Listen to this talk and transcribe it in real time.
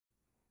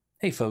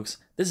Hey folks,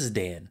 this is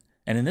Dan,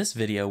 and in this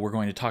video we're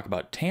going to talk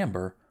about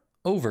timbre,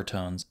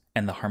 overtones,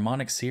 and the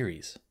harmonic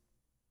series.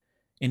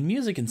 In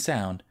music and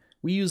sound,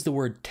 we use the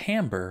word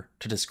timbre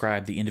to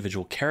describe the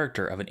individual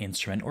character of an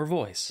instrument or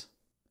voice.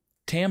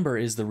 Timbre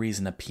is the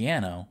reason a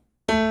piano,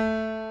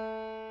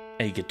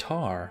 a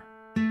guitar,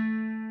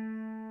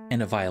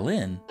 and a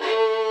violin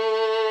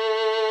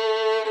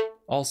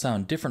all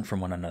sound different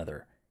from one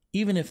another,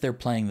 even if they're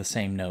playing the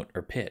same note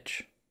or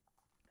pitch.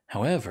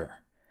 However,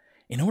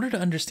 in order to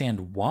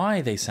understand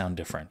why they sound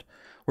different,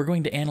 we're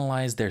going to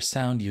analyze their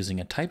sound using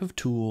a type of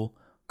tool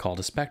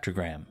called a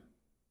spectrogram.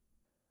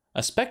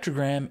 A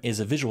spectrogram is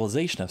a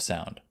visualization of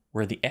sound,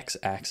 where the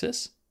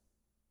x-axis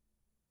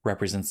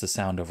represents the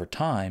sound over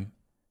time,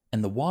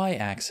 and the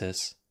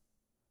y-axis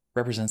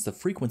represents the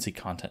frequency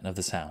content of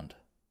the sound.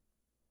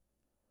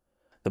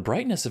 The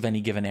brightness of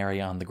any given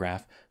area on the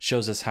graph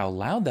shows us how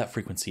loud that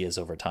frequency is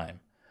over time,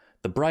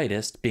 the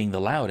brightest being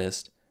the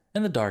loudest,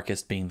 and the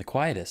darkest being the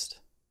quietest.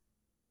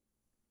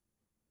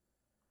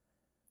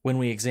 When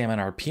we examine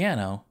our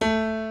piano,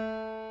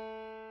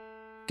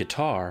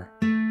 guitar,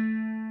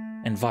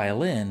 and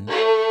violin,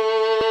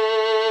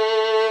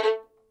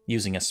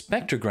 using a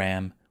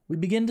spectrogram, we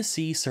begin to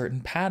see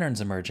certain patterns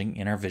emerging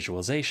in our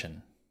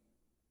visualization.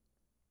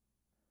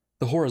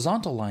 The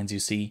horizontal lines you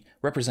see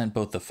represent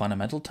both the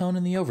fundamental tone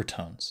and the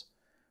overtones,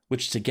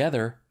 which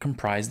together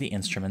comprise the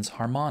instrument's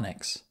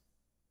harmonics.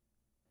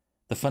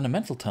 The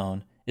fundamental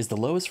tone is the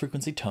lowest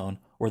frequency tone,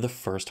 or the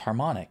first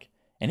harmonic,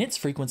 and its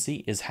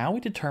frequency is how we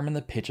determine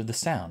the pitch of the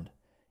sound.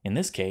 In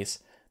this case,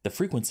 the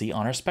frequency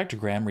on our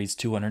spectrogram reads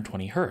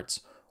 220 Hz,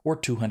 or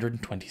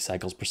 220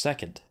 cycles per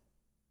second.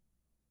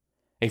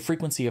 A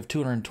frequency of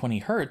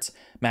 220 Hz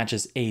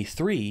matches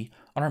A3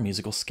 on our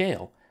musical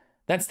scale.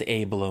 That's the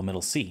A below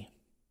middle C.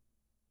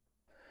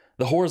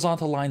 The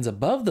horizontal lines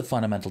above the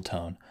fundamental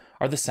tone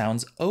are the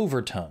sound's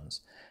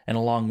overtones, and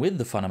along with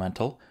the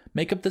fundamental,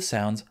 make up the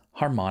sound's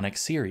harmonic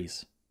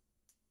series.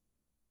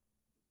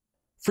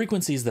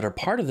 Frequencies that are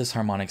part of this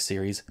harmonic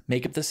series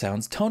make up the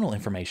sound's tonal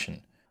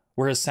information,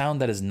 whereas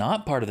sound that is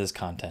not part of this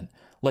content,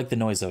 like the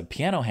noise of a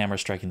piano hammer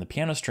striking the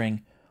piano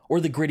string, or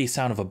the gritty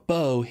sound of a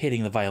bow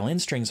hitting the violin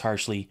strings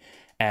harshly,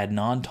 add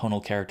non-tonal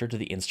character to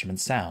the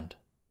instrument's sound.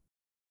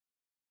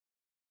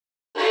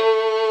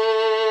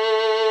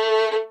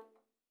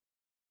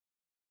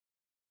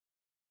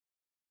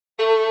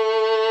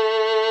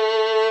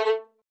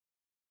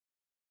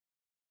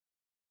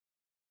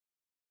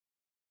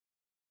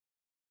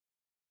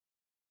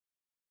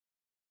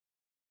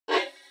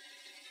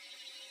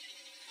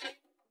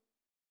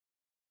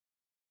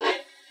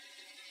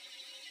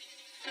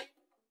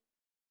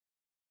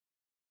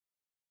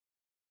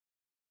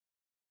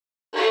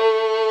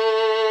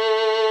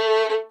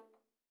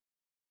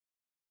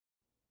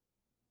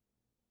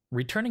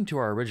 Returning to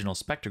our original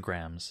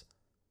spectrograms,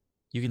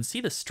 you can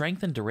see the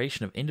strength and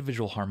duration of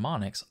individual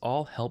harmonics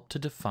all help to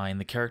define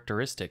the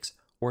characteristics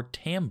or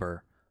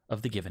timbre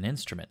of the given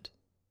instrument.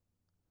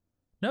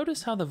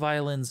 Notice how the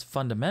violin's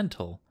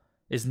fundamental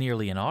is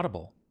nearly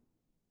inaudible.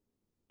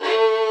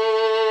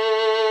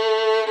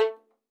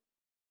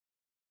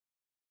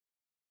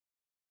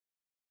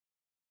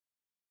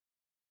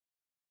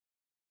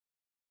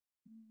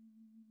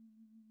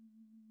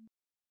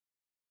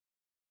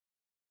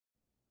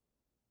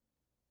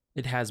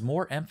 It has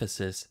more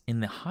emphasis in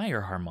the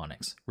higher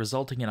harmonics,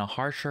 resulting in a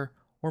harsher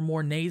or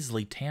more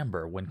nasally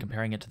timbre when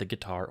comparing it to the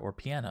guitar or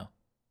piano.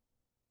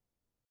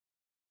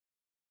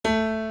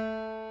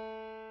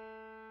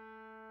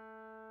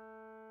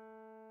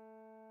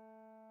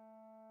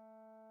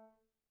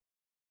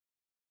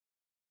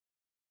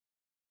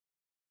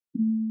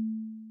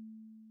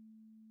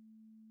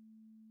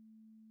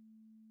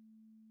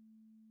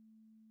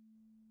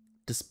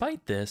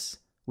 Despite this,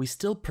 we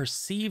still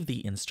perceive the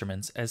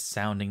instruments as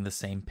sounding the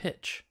same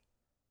pitch.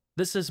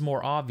 This is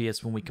more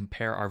obvious when we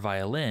compare our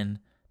violin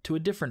to a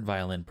different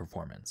violin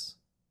performance.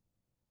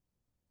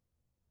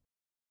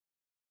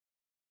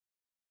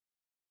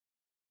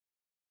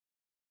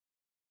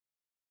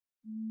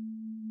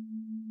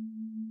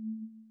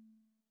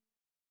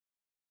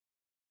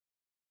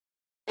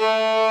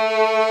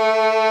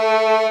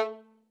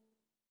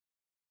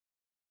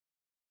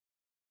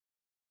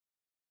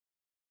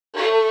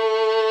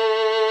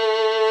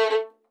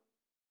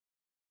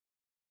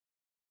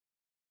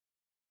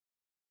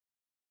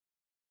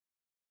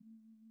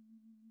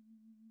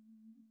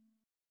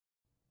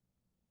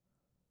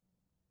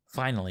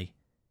 Finally,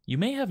 you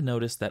may have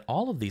noticed that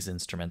all of these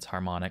instruments'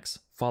 harmonics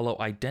follow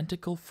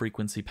identical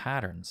frequency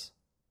patterns.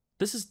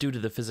 This is due to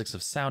the physics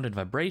of sound and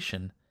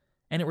vibration,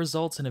 and it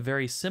results in a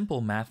very simple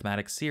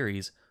mathematic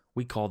series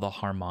we call the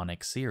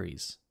harmonic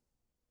series.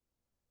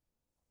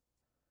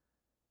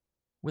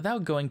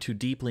 Without going too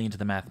deeply into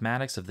the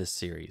mathematics of this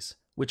series,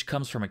 which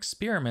comes from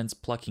experiments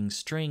plucking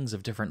strings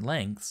of different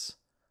lengths,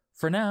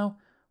 for now,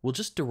 we'll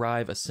just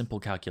derive a simple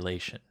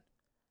calculation,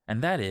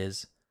 and that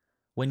is,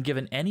 when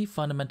given any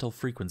fundamental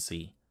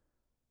frequency,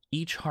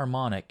 each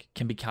harmonic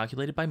can be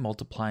calculated by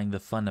multiplying the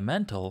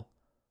fundamental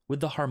with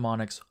the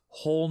harmonic's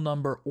whole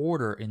number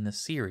order in the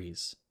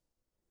series.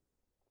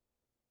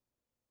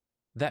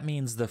 That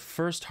means the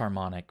first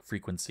harmonic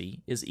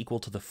frequency is equal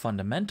to the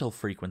fundamental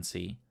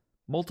frequency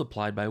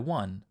multiplied by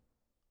 1.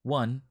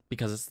 1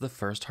 because it's the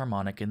first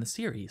harmonic in the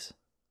series.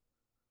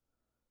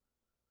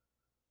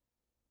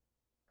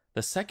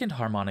 The second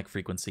harmonic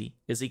frequency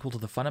is equal to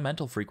the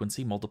fundamental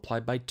frequency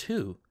multiplied by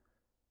 2.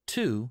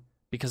 2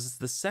 because it's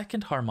the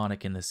second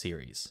harmonic in the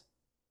series.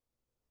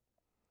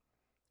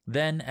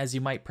 Then, as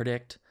you might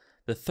predict,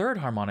 the third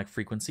harmonic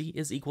frequency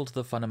is equal to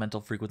the fundamental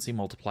frequency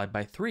multiplied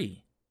by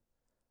 3.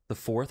 The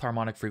fourth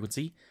harmonic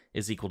frequency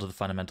is equal to the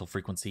fundamental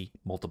frequency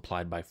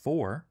multiplied by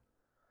 4.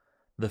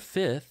 The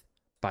fifth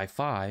by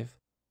 5.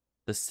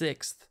 The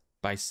sixth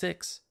by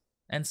 6,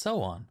 and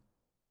so on.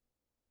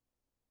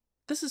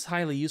 This is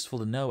highly useful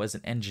to know as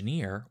an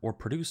engineer or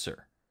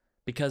producer,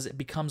 because it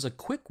becomes a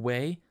quick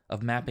way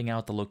of mapping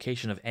out the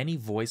location of any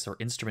voice or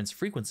instrument's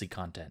frequency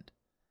content.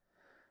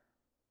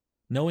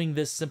 Knowing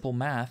this simple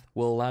math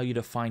will allow you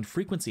to find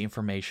frequency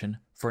information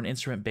for an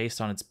instrument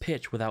based on its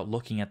pitch without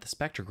looking at the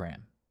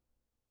spectrogram.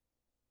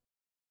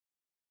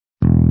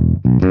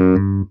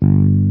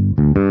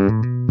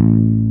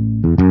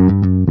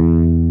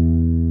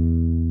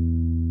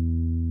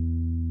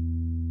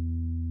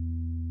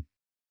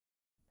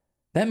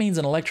 That means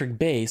an electric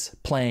bass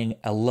playing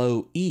a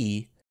low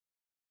E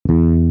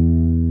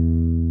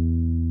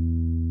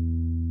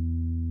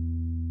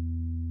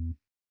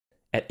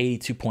at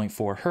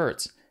 82.4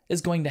 Hz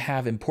is going to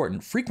have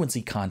important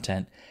frequency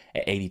content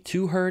at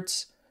 82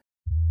 Hz,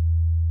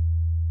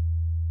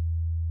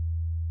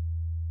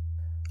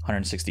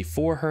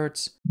 164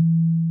 Hz,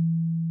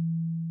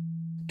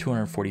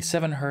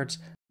 247 Hz,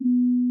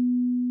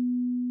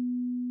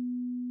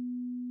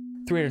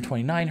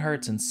 329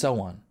 Hz, and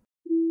so on.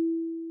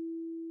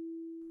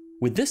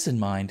 With this in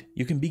mind,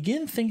 you can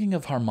begin thinking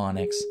of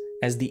harmonics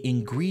as the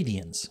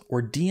ingredients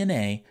or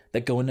DNA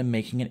that go into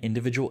making an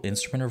individual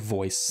instrument or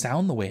voice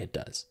sound the way it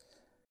does.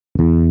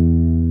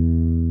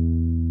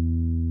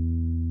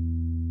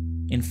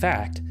 In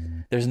fact,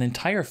 there's an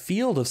entire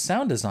field of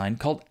sound design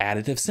called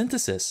additive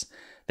synthesis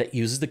that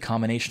uses the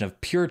combination of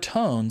pure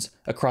tones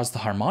across the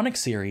harmonic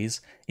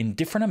series in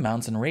different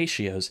amounts and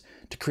ratios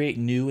to create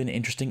new and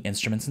interesting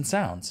instruments and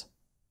sounds.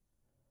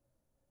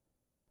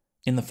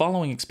 In the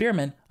following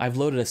experiment, I've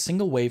loaded a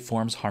single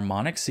waveform's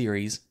harmonic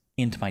series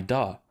into my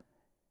DAW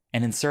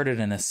and inserted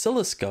an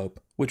oscilloscope,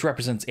 which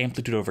represents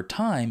amplitude over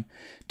time,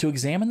 to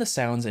examine the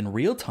sounds in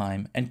real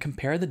time and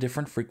compare the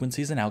different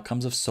frequencies and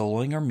outcomes of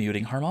soloing or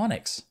muting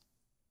harmonics.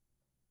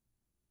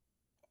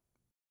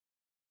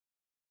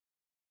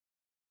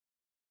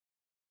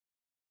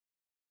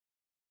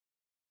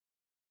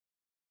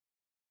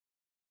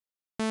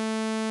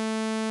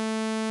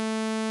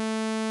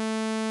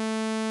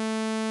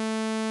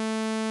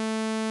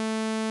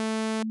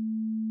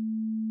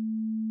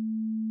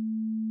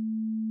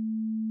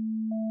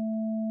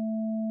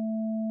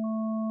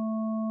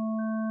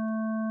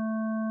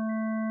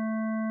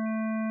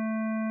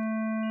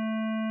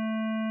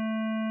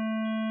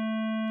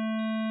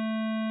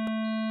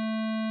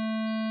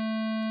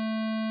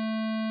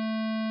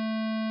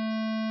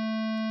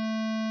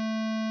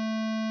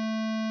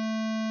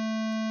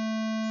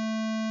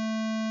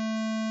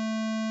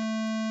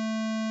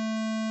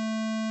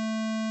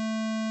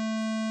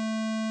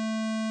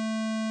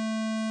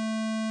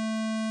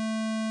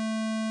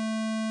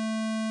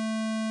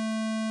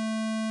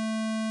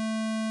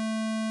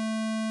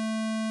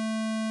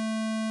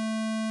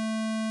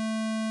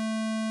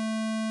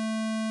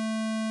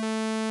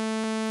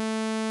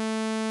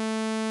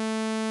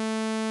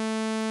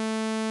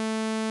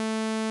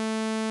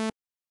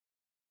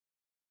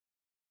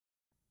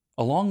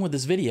 Along with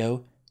this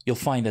video, you'll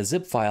find a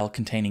zip file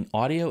containing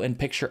audio and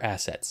picture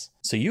assets,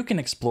 so you can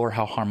explore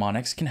how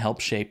harmonics can help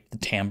shape the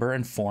timbre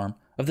and form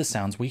of the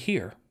sounds we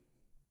hear.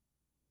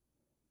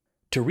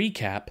 To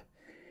recap,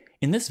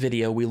 in this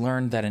video we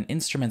learned that an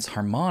instrument's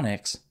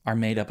harmonics are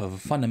made up of a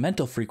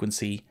fundamental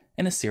frequency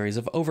and a series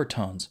of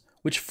overtones,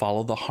 which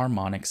follow the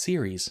harmonic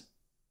series.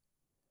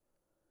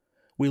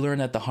 We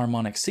learned that the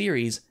harmonic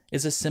series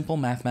is a simple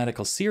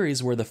mathematical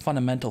series where the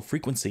fundamental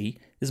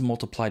frequency is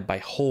multiplied by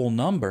whole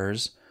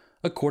numbers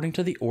according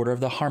to the order of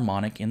the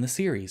harmonic in the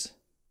series.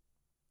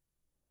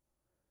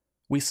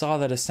 We saw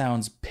that a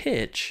sound's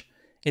pitch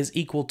is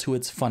equal to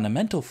its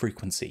fundamental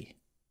frequency,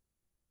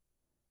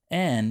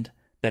 and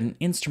that an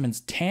instrument's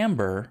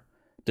timbre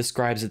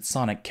describes its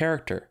sonic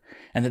character,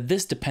 and that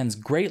this depends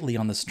greatly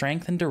on the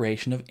strength and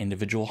duration of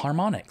individual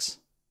harmonics.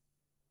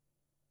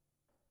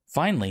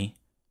 Finally,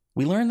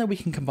 we learned that we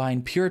can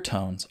combine pure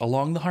tones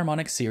along the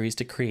harmonic series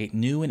to create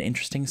new and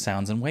interesting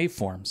sounds and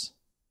waveforms.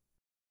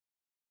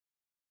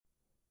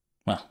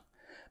 Well,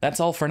 that's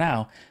all for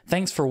now.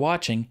 Thanks for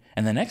watching,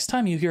 and the next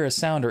time you hear a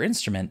sound or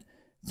instrument,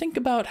 think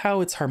about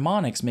how its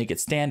harmonics make it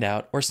stand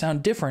out or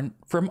sound different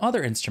from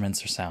other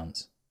instruments or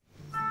sounds.